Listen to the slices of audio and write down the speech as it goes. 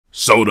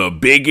So the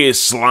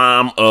biggest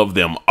slime of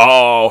them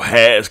all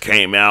has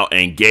came out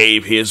and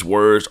gave his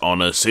words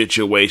on a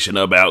situation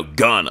about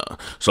Gunna.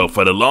 So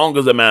for the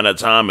longest amount of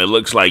time, it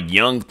looks like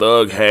Young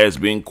Thug has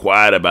been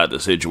quiet about the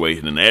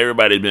situation, and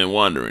everybody's been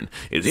wondering,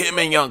 is him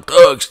and Young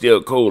Thug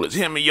still cool? Is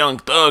him and Young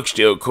Thug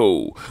still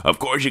cool? Of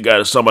course, you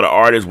got some of the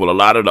artists, well, a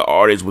lot of the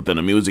artists within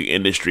the music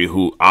industry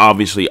who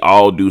obviously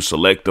all do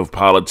selective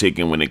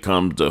politicking when it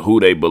comes to who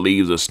they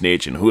believe's a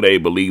snitch and who they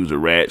believe's a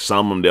rat.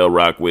 Some of them they'll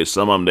rock with,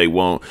 some of them they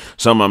won't,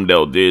 some of them they'll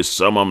this,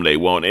 some of them they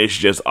won't. It's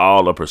just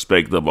all a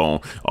perspective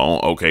on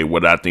okay,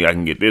 what I think I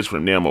can get this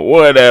from them or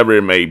whatever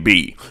it may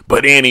be.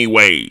 But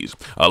anyways,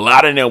 a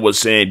lot of them was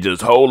saying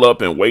just hold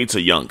up and wait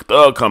till Young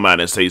Thug come out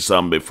and say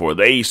something before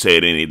they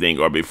said anything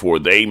or before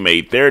they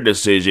made their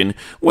decision,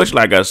 which,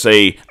 like I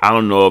say, I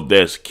don't know if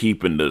that's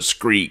keeping the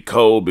street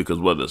cold, because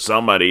whether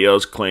somebody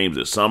else claims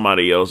that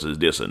somebody else is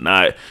this or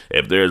not,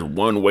 if there's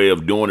one way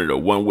of doing it or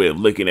one way of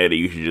looking at it,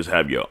 you should just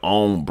have your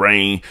own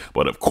brain.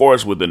 But of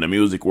course, within the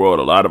music world,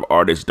 a lot of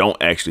artists don't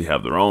actually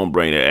have their own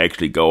brain. They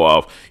actually go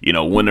off,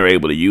 when they're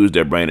able to use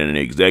their brain, and the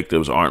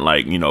executives aren't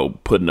like,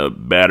 putting a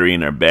battery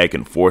in their back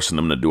and forcing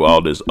them to do all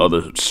this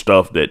other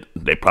stuff that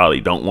they probably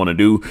don't want to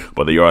do,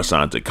 but they are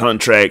signed to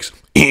contracts.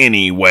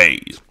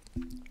 Anyways,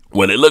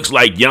 well, it looks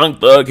like Young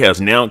Thug has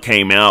now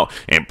came out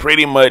and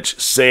pretty much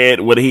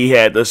said what he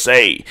had to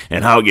say.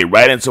 And I'll get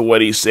right into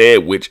what he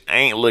said, which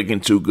ain't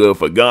looking too good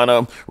for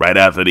Gunna, right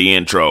after the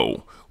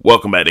intro.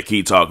 Welcome back to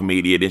Key Talk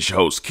Media. This your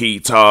host, Key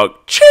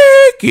Talk. Check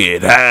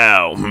it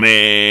out,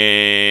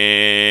 man.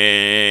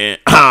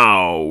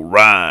 All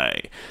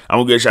right. I'm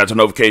going to get a shout out to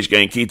Notification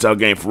Gang, Key Talk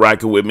Gang, for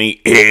rocking with me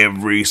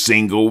every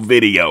single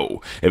video.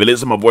 If you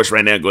listen to my voice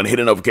right now, go and hit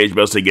the notification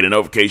bell so you get a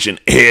notification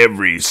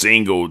every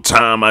single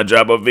time I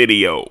drop a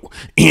video.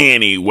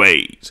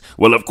 Anyways,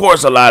 well, of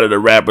course, a lot of the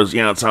rappers,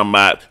 I'm talking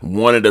about,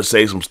 wanted to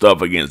say some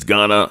stuff against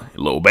Gunna,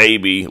 Lil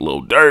Baby,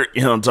 Lil Durk,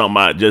 I'm talking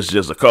about just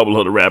a couple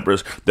of the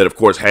rappers that, of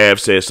course,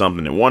 have said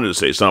something and wanted to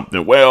say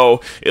something.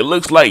 Well, it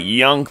looks like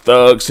Young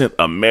Thug sent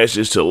a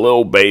message to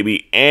Lil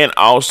Baby and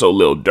also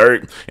Lil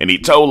Durk, and he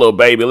told Lil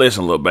Baby,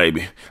 listen, Lil Baby,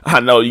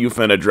 I know you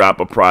finna drop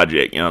a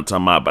project, I'm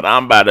talking about, but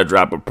I'm about to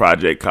drop a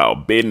project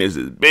called Business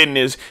is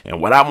Business, and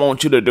what I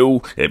want you to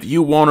do, if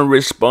you want to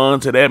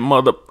respond to that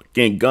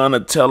motherfucking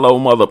Gunna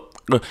Tello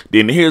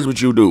then here's what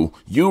you do.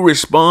 You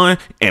respond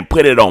and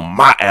put it on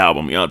my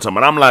album. I'm talking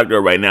about, I'm locked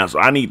up right now, so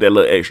I need that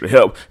little extra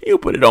help. You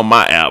put it on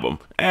my album.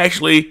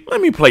 Actually, let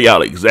me play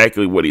y'all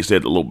exactly what he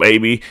said to Lil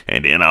Baby,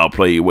 and then I'll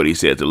play you what he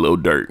said to Lil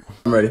Durk.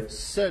 I'm ready.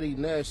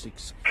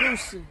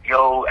 Exclusive.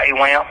 Yo, hey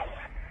Wham,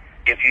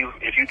 if you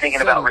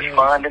thinking about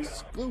responding to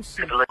the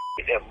little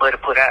that Buddy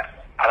put out,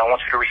 I don't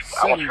want you to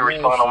I want you to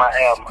respond on my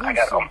album.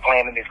 I'm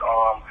planning this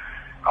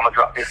I'm gonna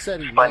drop this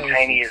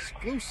spontaneous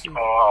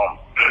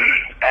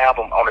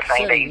album on the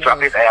same day he drop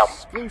his album.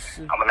 I'm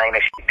gonna name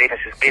that shit Business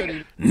is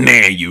Business.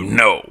 Now you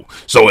know.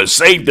 So it's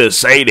safe to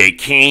say that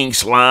King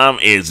Slime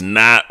is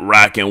not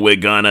rocking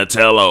with Gunna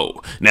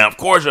Tello. Now, of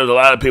course, there's a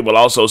lot of people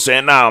also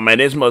saying, nah, man,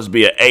 this must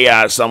be an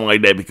AI, something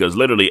like that, because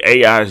literally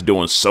AI is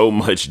doing so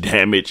much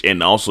damage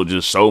and also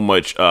just so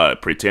much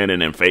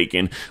pretending and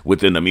faking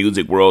within the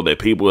music world that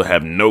people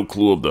have no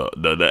clue of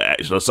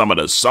so some of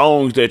the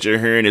songs that you're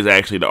hearing is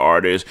actually the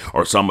artist,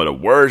 or some of the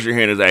words you're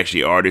hearing is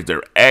actually artists.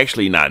 They're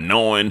actually not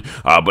knowing.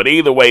 But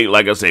either way,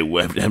 like I say,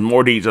 if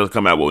more details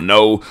come out, we'll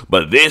know.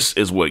 But this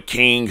is what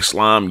King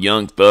Slime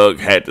Young Thug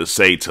had to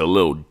say to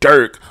Lil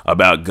Durk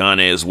about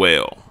Gunna as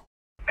well.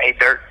 Hey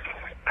Durk,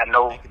 I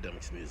know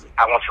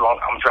I want you on.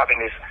 I'm dropping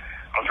this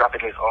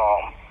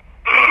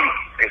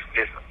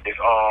this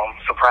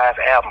surprise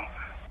album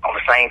on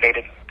the same day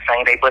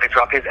Buddy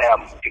dropped his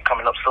album. It's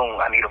coming up soon.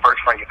 I need a verse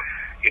from you.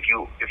 If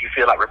you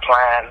feel like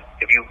replying,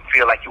 if you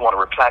feel like you want to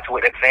reply to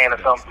it at the end or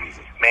something,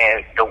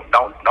 man, don't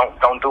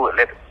do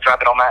it.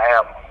 Drop it on my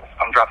album.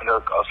 I'm dropping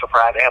a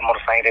surprise album on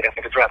the same day that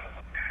nigga drop it.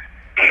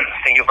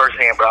 Sing your verse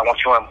in, bro. I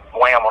want you and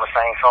Wham on the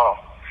same song.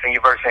 Sing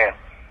your verse in.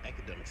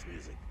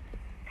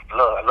 I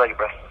love you,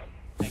 bro.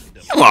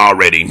 You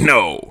already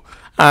know.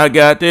 I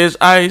got this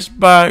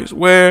icebox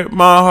where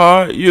my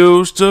heart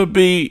used to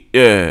be.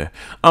 Yeah,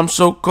 I'm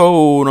so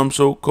cold, I'm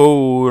so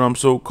cold, I'm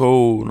so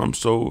cold, I'm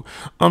so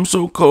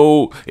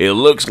cold. It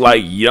looks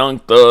like Young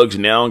Thug's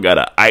now got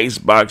an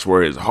icebox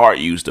where his heart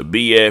used to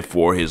be at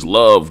for his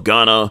love,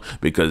 Gunna.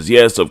 Because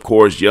yes, of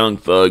course, Young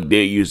Thug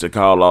did used to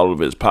call all of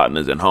his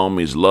partners and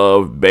homies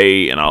love,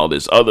 bae, and all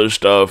this other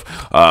stuff.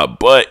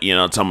 But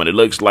it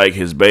looks like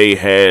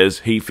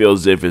he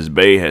feels as if his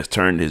bae has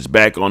turned his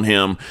back on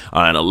him,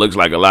 and it looks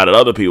like a lot of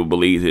other people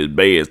believe his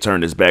bae has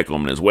turned his back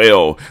on him as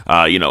well.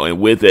 And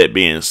with that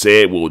being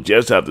said, we'll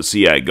just have to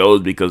see how it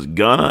goes, because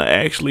Gunna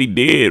actually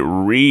did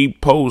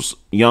repost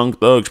Young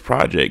Thug's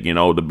project,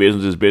 the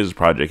Business is Business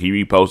project. He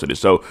reposted it.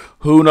 So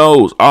who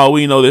knows? All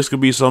we know, this could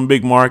be some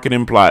big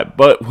marketing plot,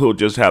 but we'll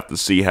just have to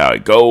see how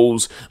it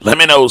goes. Let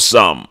me know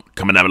something.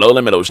 Comment down below.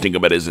 Let me know what you think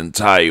about his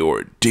entire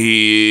ordeal.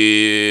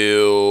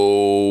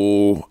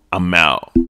 I'm out.